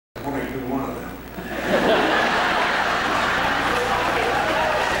Only do one of them.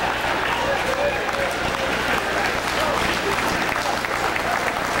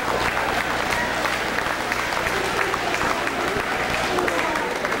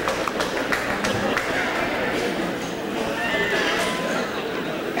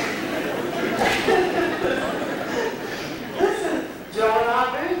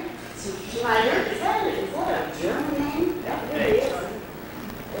 Schneider, is that a German name? That really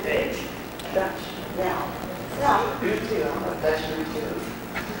is. Dutch. Yeah. Yeah, me too. I'm a Dutchman too.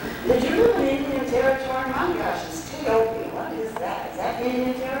 Did you live in Indian Territory? My gosh, it's T.O.P. What is that? Is that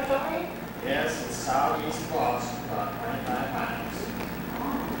Indian Territory? Yes, it's southeast Boston, about 25 miles.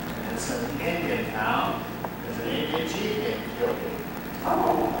 Oh. It's an Indian town. There's an Indian chief named T.O.P.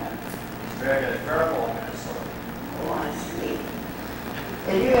 Oh. It's very good. Purple, Minnesota. Oh, I see.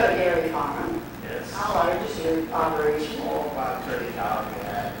 And you have a dairy farm. Yes. How large is your operation? Oh, about 30 cows we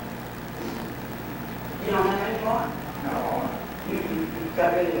had. You don't have any more? No. You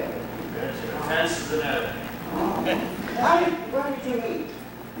got rid of it. There's the fences and everything. Oh. Where did you meet?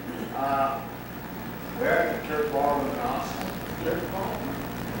 Where at the Turk Ball with Austin. Turk Ball.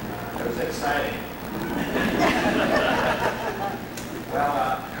 It was exciting. Well,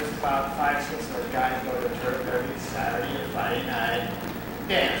 there's about 5, 6 of those guys go to Turk every Saturday or Friday night.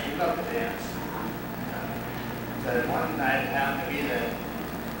 Dance, we love to dance. But one night it happened to be that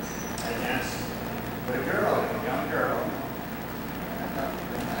I danced with a girl, a young girl. I thought,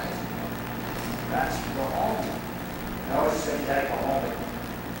 pretty nice. That's to go home. I always said you had to go home.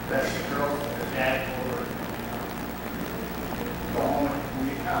 That's the girl, the dad told her, go home when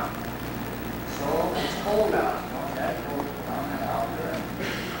you come. So it's cold out. Dad goes down and out there.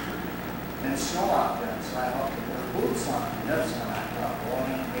 And it's snow out there. So I have to put boots on. And that's when I thought, oh,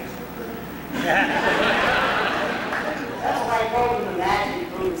 man, it makes me pretty. That's why I call them the magic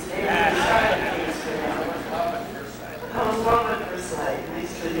boots. They really started things for them. I was love at first sight.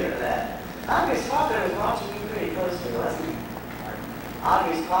 Nice to hear that. Augie's father was watching you pretty closely, wasn't he?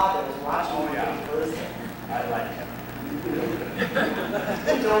 Augie's father was watching you pretty closely. I like him.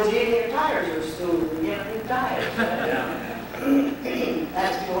 He told you your tires were smooth and you have new tires. Right? Yeah.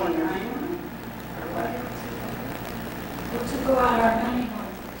 That's you on your honeymoon? Or what? To go on our honeymoon.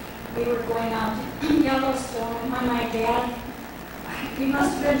 We were going out to Yellowstone, and when my dad, he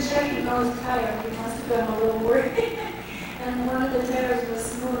must have been checking those tires. He must have been a little worried. And one of the tires was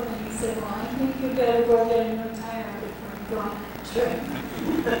smooth, and he said, well, I think you better go get a new tire before you go on that trip.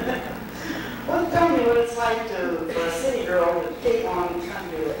 Well, tell me what it's like for a city girl to take on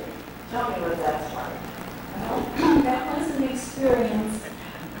country living. Tell me what that's like. Well, that was an experience.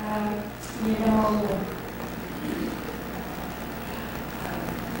 You know,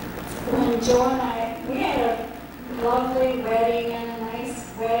 when Joe and I, we had a lovely wedding and a nice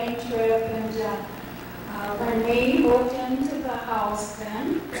wedding trip, and when we moved into the house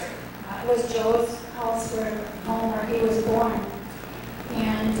then, it was Joe's house home where he was born,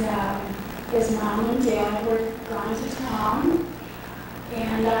 and his mom and dad were gone to town,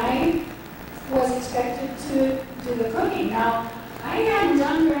 and I was expected to do the cooking. Now, I hadn't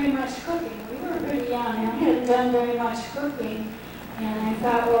done very much cooking. We were pretty young, and I hadn't done very much cooking. And I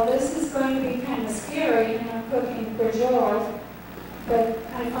thought, well, this is going to be kind of scary, cooking for Joe. But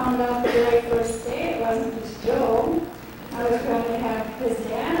I found out the very first day it wasn't just Joe. I was going to have his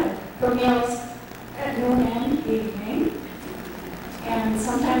dad for meals at noon and evening. And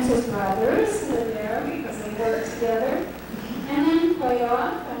sometimes his brothers were there because they worked together. And then quite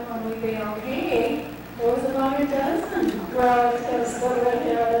often when we'd be okay, there was about a dozen relatives that were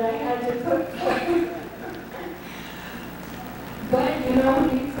there that I had to cook for. But you know,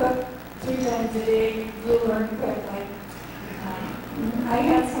 when you cook 3 times a day, you learn quickly. I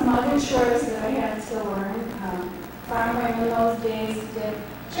had some other chores that I had to learn. Farmer in those days did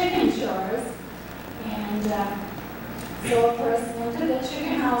chicken chores. And so of course, into the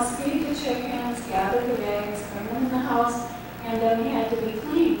chicken house, feed the chickens, gather the eggs, bring them in the house, and then we had to be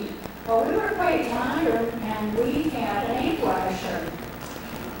cleaned. Well, we were quite modern, and we had an egg washer.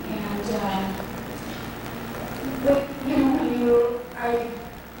 And but, you know, when you are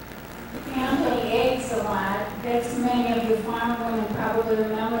handling eggs a lot, as many of you farm women probably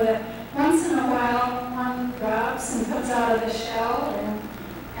remember that once in a while one drops and comes out of the shell,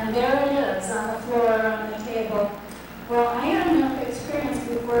 and there it is on the floor or on the table. Well, I had enough experience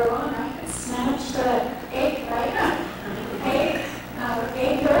before long. I could snatch the egg right up.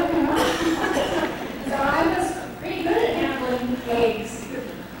 Egg broken off. So I was pretty good at handling eggs.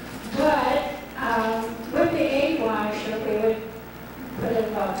 But with the egg washer, we would put in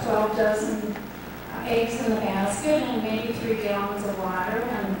about 12 dozen eggs in the basket and maybe 3 gallons of water,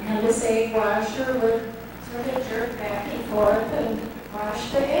 and washer would sort of jerk back and forth and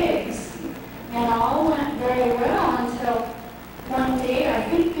wash the eggs. And all went very well until one day, I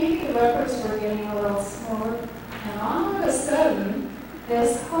think maybe the rubbers were getting a little smooth, and all of a sudden,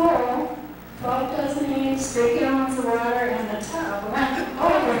 this whole 12 dozen eggs, 3 gallons of water, and the tub went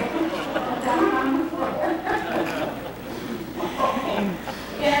over down on the floor.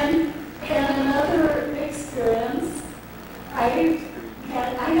 And another experience, I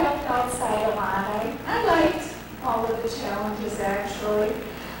helped outside a lot. I liked all of the challenges actually,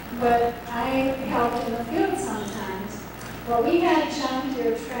 but I helped in the field sometimes. Well, we had John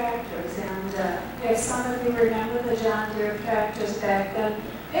Deere tractors, and if some of you remember the John Deere tractors back then,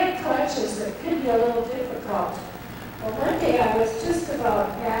 they had clutches that could be a little difficult. Well, one day I was just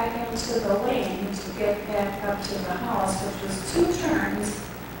about back into the lane to get back up to the house, which was 2 turns,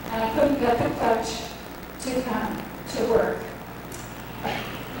 and I couldn't get the clutch to come to work.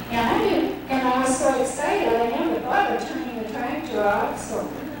 And I was so excited, I never thought of turning the tractor off, so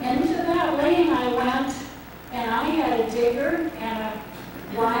into that lane I went, and I had a digger and a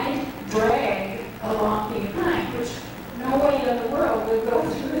wide drag along behind, which no way in the world would go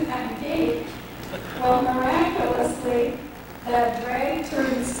through that gate. Well, miraculously, that drag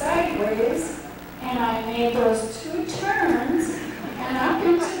turned sideways, and I made those 2 turns, and up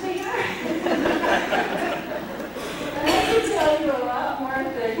into the yard. And I can tell you a lot more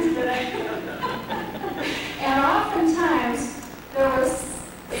things that I do. And oftentimes, there was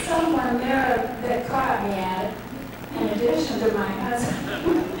someone there that caught me at it, in addition to my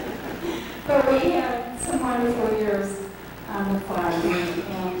husband. But we had some wonderful years on the farm,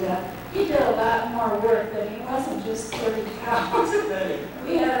 and he did a lot more work, but he wasn't just 30 cows.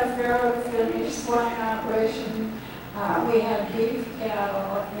 We had a farrow to finish, swine operation, we had beef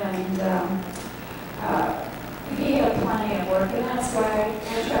cattle, and he had plenty of work, and that's why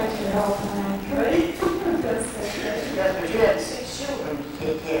I tried to help when I could. Yes, but you had 6 children to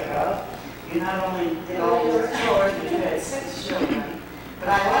take care of. You not only did all your chores, but you had 6 children. But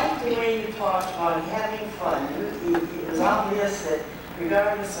I liked the way you talked about having fun. It was obvious that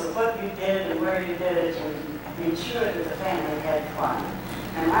regardless of what you did and where you did it, you made sure that the family had fun.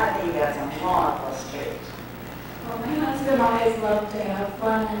 And I think that's a marvelous trait. Well, my husband always loved to have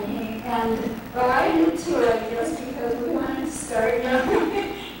fun, well, I did too, I guess, because we wanted to start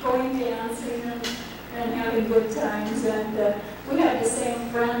going dancing and having good times. And we have the same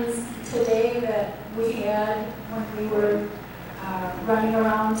friends today that we had when we were running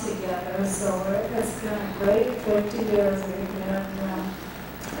around together. So it's been a great 50 years we've had.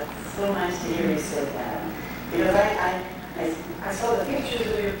 That's so nice to hear you say that. Because I saw the pictures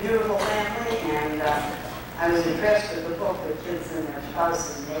of your beautiful family, and I was impressed with the book the kids and their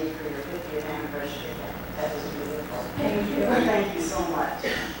spouses made for your 50th anniversary. That was beautiful. Thank you. Thank you so much.